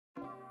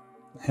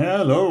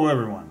Hello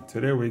everyone,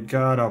 today we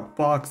got a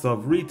box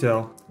of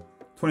retail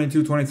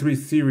 22-23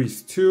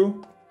 Series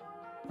 2.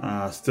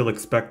 Still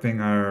expecting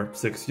our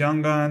 6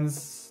 Young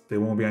Guns. There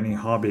won't be any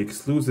hobby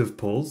exclusive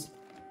pulls.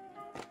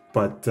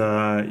 But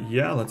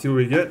yeah, let's see what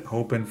we get.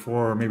 Hoping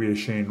for maybe a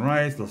Shane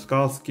Wright,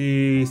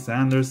 Slafkovsky,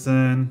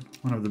 Sanderson,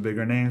 one of the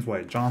bigger names,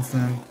 White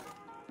Johnson.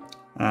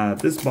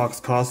 This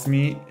box cost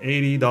me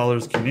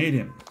 $80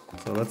 Canadian.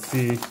 So let's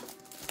see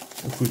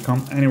if we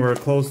come anywhere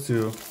close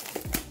to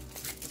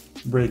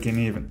breaking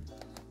even.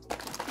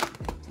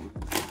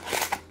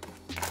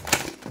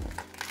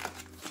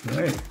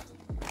 Okay,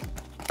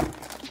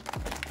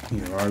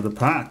 here are the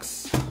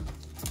packs.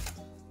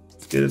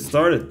 Let's get it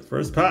started.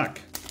 First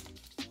pack.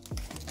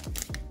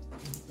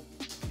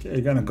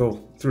 Okay, gonna go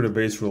through the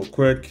base real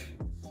quick.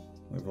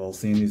 We've all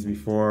seen these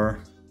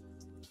before.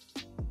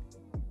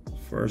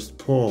 First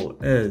pull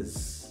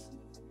is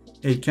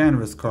a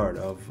canvas card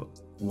of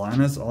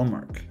Linus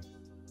Ullmark.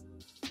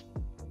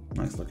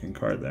 Nice looking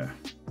card there.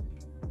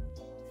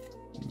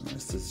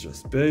 This is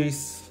just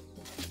base.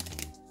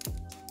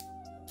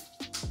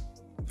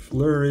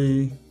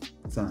 Fleury,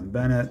 Sam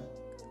Bennett,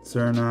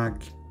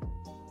 Cernak,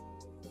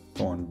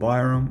 Owen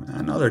Byram,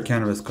 another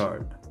canvas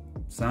card.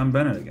 Sam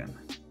Bennett again.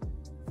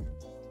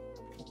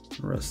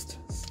 Rest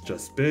is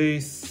just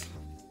base.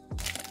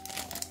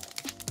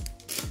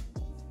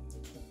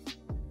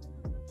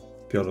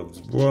 Pierre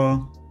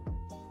Dubois,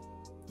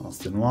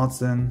 Austin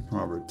Watson,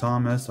 Robert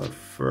Thomas, our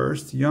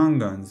first Young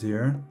Guns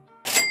here.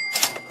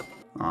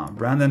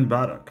 Brandon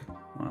Baddock.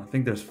 I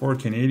think there's 4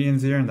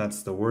 Canadians here, and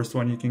that's the worst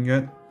one you can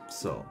get.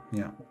 So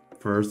yeah,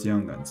 first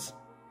Young Guns.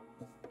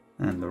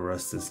 And the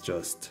rest is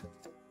just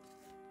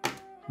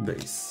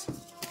base.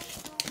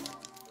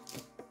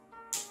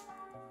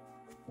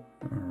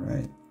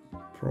 Alright.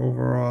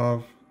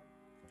 Provorov,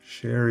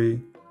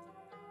 Sherry,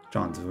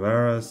 John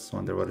Tavares.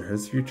 Wonder what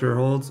his future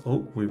holds.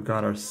 Oh, we've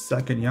got our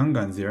second Young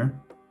Guns here.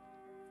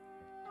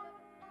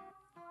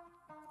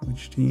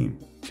 Which team?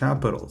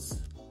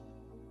 Capitals.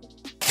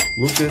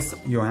 Lucas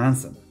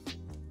Johansson.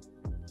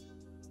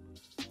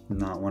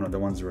 Not one of the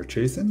ones we're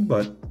chasing,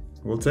 but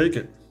we'll take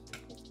it.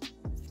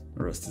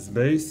 The rest is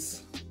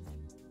base.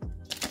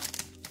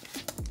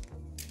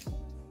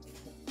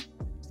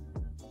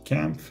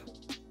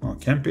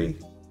 Kempe.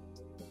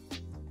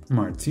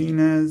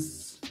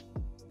 Martinez.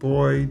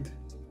 Boyd.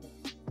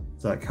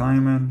 Zach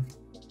Hyman.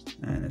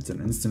 And it's an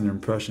instant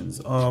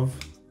impressions of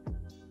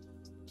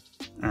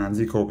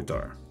Anze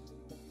Kopitar.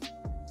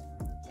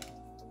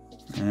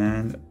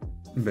 And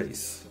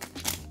base.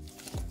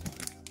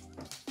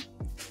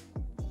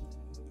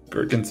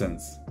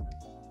 Gherkinsons.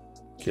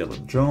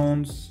 Caleb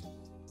Jones.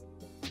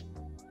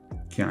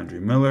 Keandre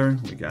Miller.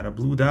 We got a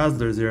blue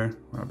Dazzlers here.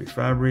 Robbie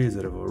Fabry. Is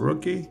it of a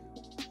rookie?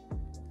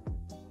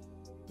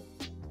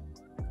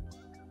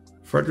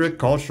 Frederick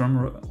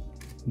Karlstrom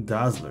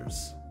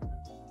Dazzlers.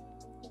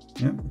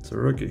 Yep, it's a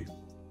rookie.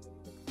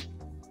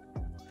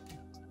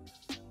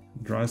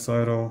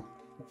 Draisaitl,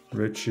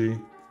 Richie,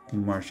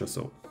 and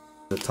Marchessault.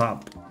 The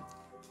top.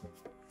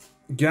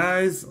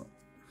 Guys,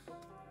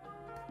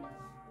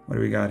 what do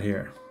we got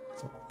here?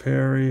 So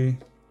Perry,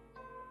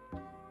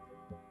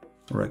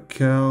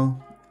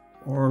 Raquel,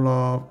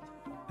 Orlov,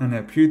 and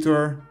a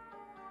Pyotr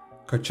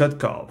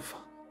Kochetkov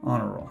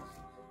honor roll.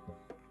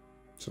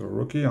 So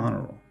rookie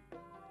honor roll.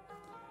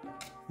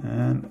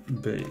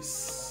 And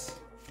base.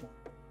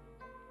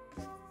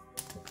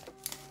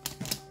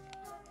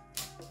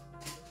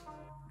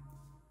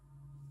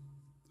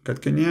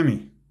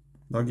 Kotkaniemi,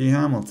 Dougie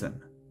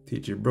Hamilton,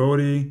 TJ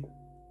Brody.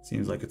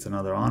 Seems like it's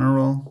another honor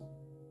roll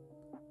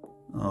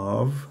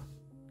of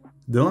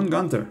Dylan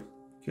Gunter.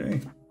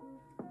 Okay.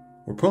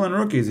 We're pulling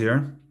rookies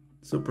here.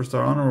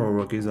 Superstar honor roll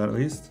rookies at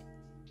least.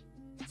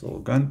 So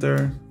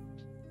Gunter,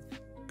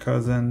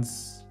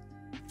 Cousins,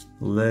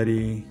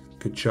 Letty,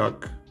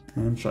 Kachuk,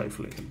 and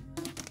Scheifele.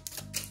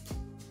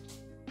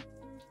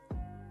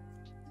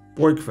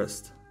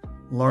 Boykfist,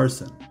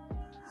 Larson,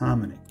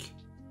 Hamonic,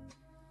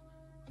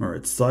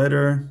 Moritz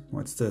Sider.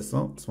 What's this?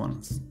 Oh, this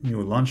one's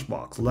new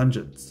lunchbox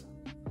legends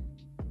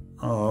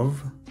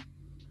of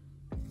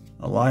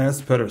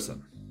Elias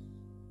Pettersson.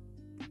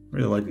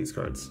 Really like these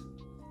cards.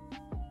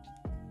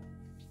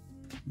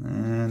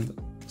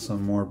 And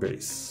some more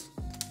base.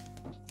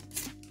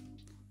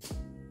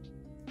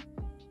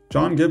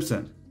 John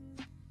Gibson,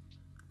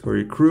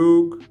 Torrey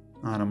Krug,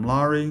 Adam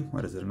Lowry.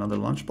 What is it? Another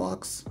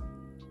lunchbox?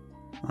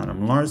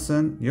 Adam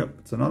Larson. Yep,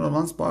 it's another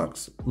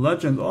lunchbox.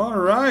 Legends. All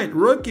right,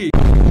 rookie.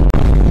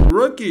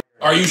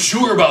 Are you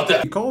sure about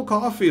that? Cole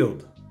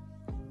Caulfield.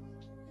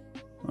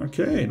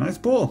 Okay, nice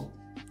pull.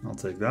 I'll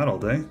take that all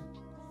day.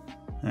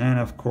 And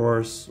of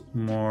course,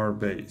 more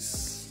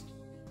base.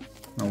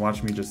 Now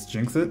watch me just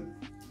jinx it.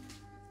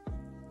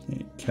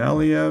 Okay,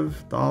 Kaliev,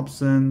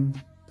 Dobson,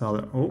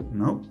 Tyler. Oh,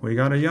 no, we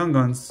got a Young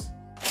Guns.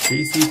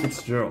 Casey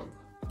Fitzgerald.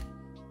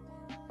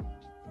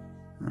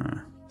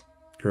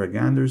 Greg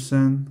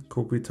Anderson,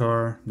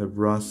 Kopitar,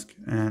 DeBrusque,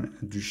 and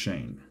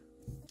Duchesne.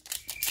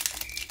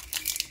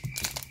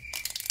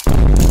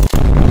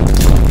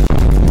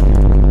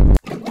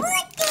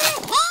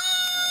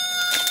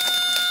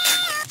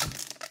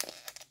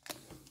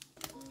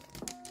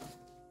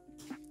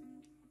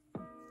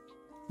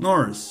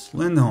 Norris,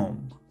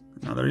 Lindholm.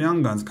 Another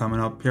Young Guns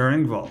coming up. Pierre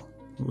Engvall.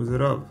 Who is it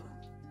of?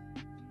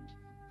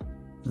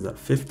 Is that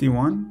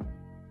 51?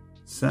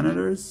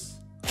 Senators?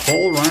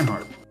 Paul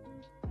Reinhardt.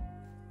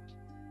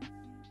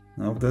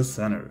 Of the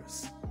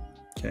Senators.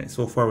 Okay,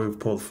 so far we've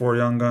pulled 4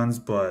 Young Guns,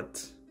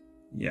 but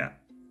yeah,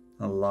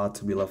 a lot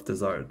to be left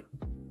desired.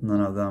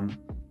 None of them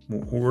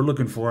who we're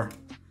looking for.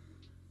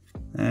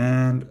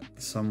 And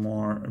some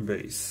more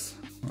base.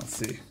 Let's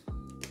see.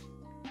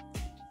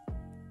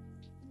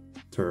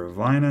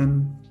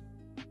 Teravainen,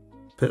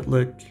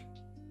 Pitlick,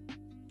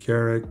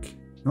 Carrick.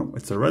 Nope,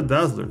 it's a Red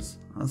Dazzlers.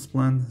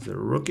 Asplund, is it a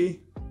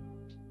rookie?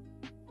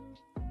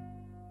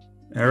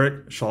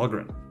 Eric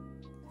Shalgren.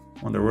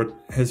 Wonder what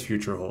his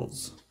future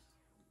holds.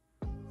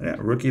 Yeah,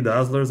 rookie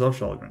Dazzlers of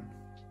Shalgren.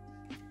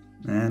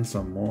 And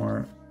some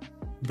more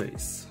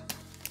base.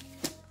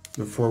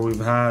 Before we've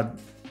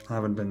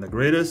haven't been the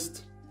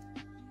greatest.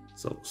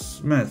 So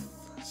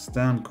Smith,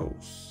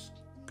 Stamkos,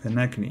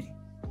 Konechny.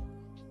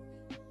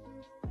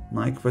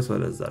 Nyquist,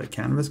 what is that, a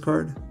canvas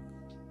card?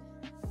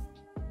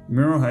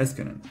 Miro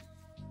Heiskanen,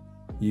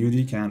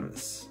 UD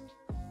canvas.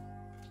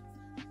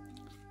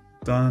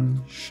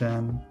 Dunn,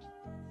 Shen,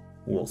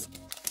 Wilson.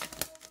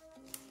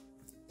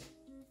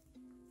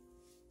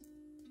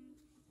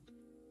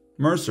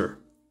 Mercer,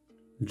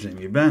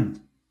 Jamie Benn,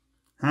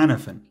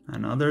 Hannafin,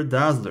 and other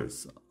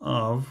Dazzlers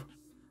of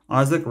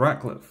Isaac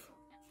Ratcliffe.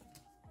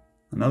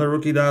 Another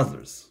rookie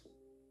Dazzlers.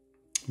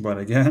 But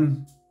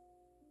again,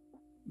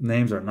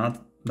 names are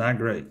not that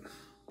great.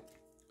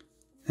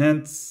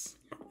 Hintz,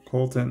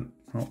 Colton,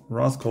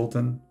 Ross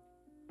Colton,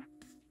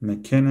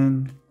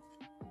 McKinnon,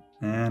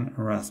 and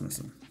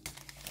Rasmussen.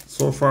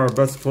 So far, our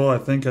best pull, I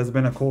think, has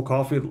been a Cole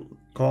Caulfield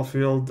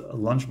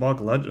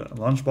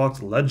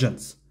Lunchbox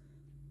Legends.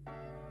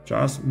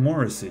 Josh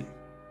Morrissey,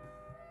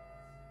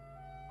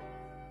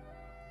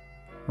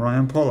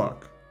 Ryan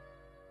Pollock,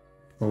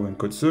 Owen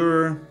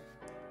Couture,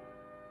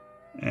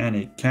 and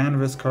a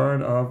canvas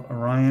card of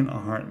Ryan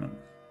Hartman.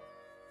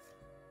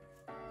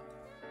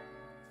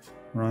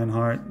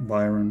 Reinhardt,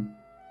 Byron,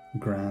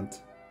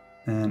 Grant,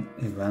 and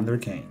Evander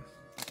Kane.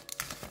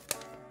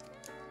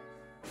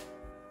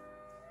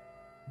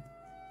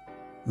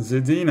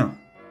 Zadina,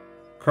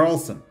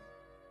 Carlson,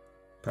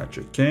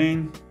 Patrick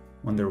Kane.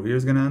 Wonder where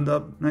he's gonna end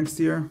up next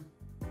year.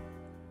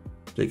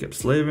 Jacob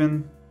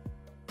Slavin.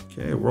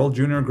 Okay, World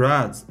Junior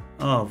grads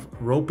of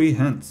Ropey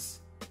Hintz.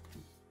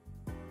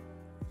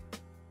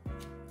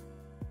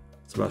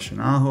 Sebastian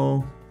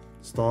Aho,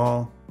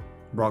 Stahl,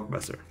 Brock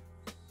Besser.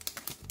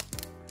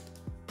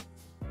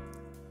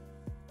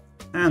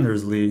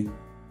 Anders Lee.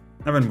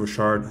 Evan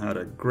Bouchard had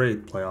a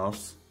great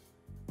playoffs.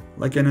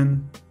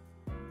 Lehkonen,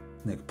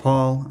 Nick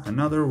Paul,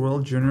 another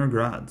World Junior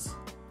grads.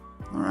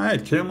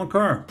 Alright, Cale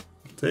Makar.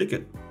 Take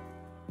it.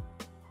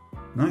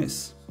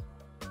 Nice.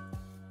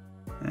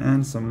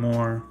 And some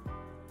more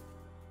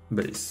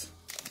base.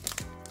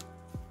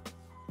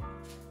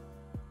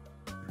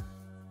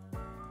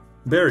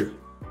 Barry.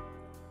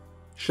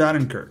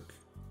 Shattenkirk.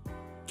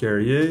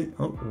 Carrier.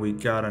 Oh, we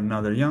got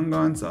another Young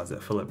Gun. So that's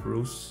it. Philip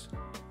Roos.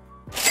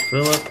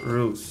 Philip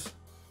Roos.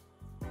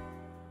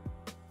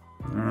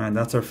 Alright,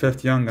 that's our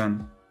 5th Young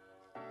Gun.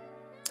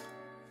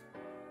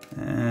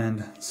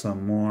 And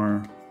some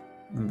more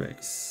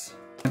base.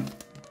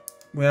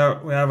 We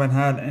haven't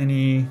had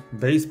any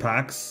base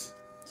packs,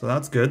 so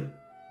that's good.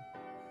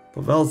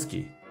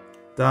 Pavelski,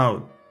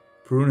 Dowd,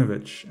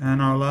 Perunovic,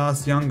 and our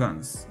last Young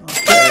Guns.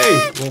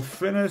 Okay, we'll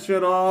finish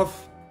it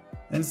off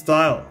in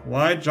style.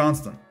 Wyatt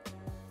Johnston,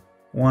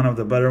 one of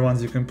the better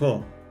ones you can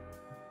pull.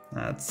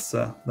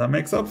 That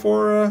makes up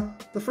for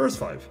the first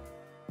 5.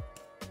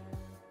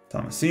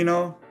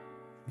 Tomasino,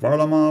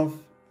 Varlamov,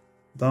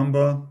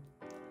 Dumba,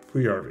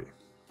 Puyarvi.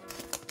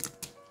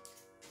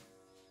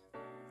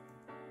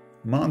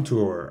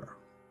 Montour,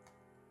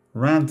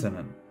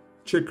 Rantanen,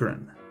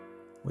 Chikrin.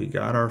 We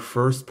got our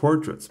first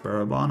portraits.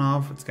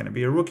 Barabanov, it's going to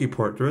be a rookie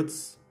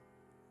portraits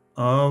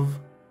of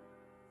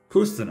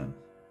Kustanen.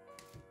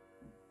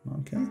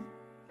 Okay,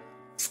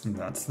 and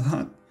that's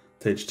that.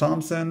 Tage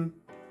Thompson,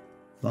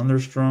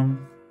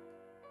 Thunderstrom,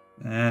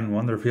 and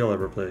wonder if he'll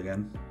ever play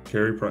again.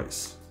 Carey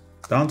Price.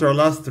 Down to our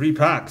last 3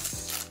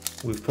 packs.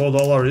 We've pulled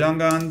all our Young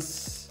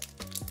Guns,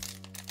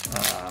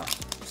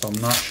 so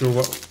I'm not sure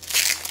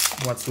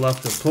what's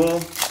left to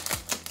pull.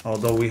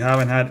 Although we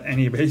haven't had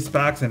any base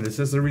packs, and this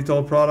is a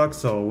retail product,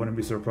 so I wouldn't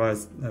be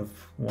surprised if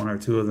 1 or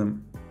 2 of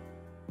them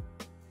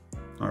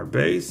are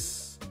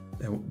base.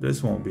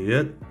 This won't be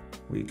it.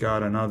 We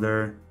got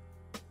another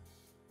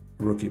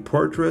rookie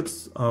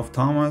portraits of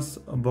Thomas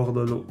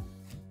Bordelot.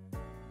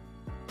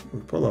 We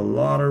pulled a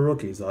lot of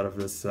rookies out of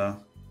this.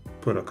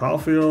 Put a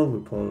Caulfield, we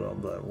pulled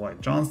out the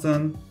Wyatt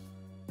Johnston,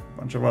 a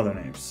bunch of other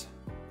names.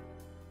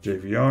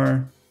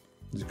 JVR,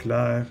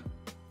 Duclair,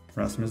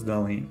 Rasmus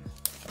Dahlin.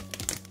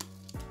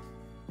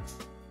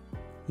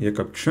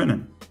 Jakob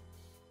Trinan.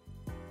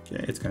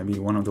 Okay, it's going to be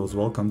one of those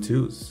welcome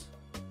twos.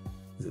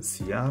 Is it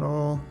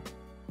Seattle?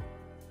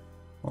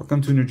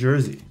 Welcome to New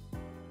Jersey.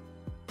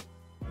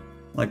 I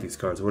like these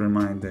cards. Wouldn't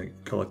mind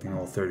collecting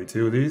all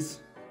 32 of these.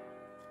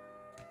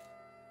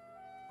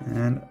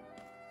 And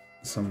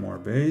some more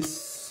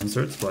base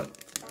inserts, but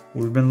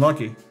we've been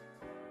lucky.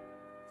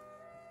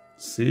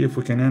 See if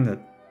we can end it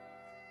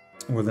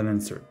with an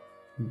insert.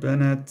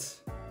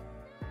 Bennett,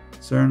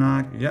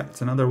 Cernak, yeah,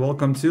 it's another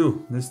welcome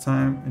to, this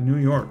time in New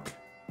York.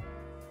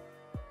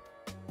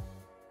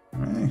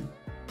 Alright,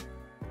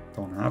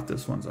 don't have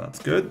this one, so that's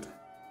good.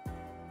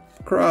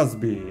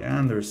 Crosby,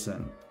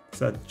 Anderson,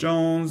 Seth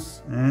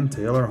Jones, and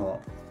Taylor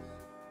Hall.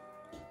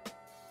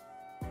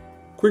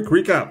 Quick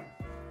recap.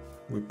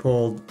 We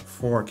pulled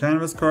 4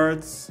 canvas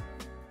cards,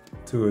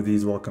 2 of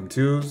these welcome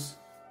twos,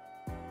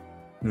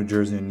 New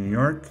Jersey and New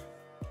York,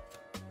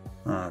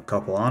 a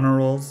couple honor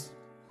rolls,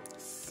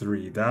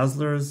 3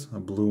 dazzlers, a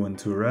blue and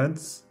 2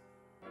 reds,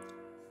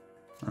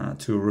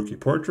 2 rookie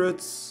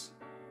portraits,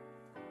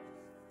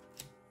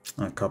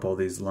 a couple of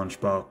these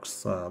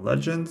lunchbox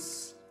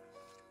legends.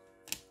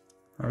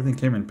 Everything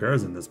came in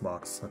pairs in this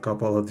box. A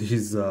couple of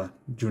these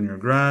junior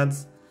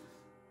grads,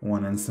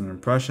 1 instant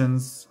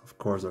impressions, of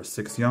course our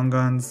 6 young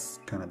guns,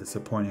 kind of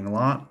disappointing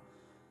lot.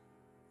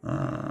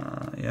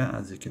 Yeah,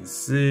 as you can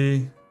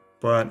see,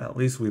 but at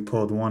least we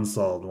pulled 1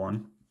 solid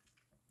one.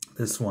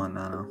 This one,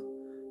 I don't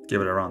know,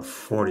 give it around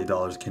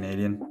 $40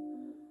 Canadian.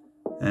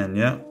 And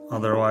yeah,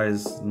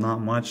 otherwise not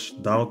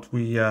much. Doubt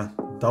we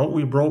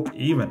broke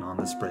even on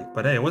this break,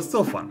 but hey, it was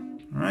still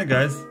fun. All right,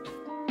 guys,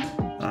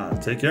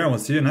 take care and we'll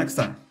see you next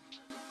time.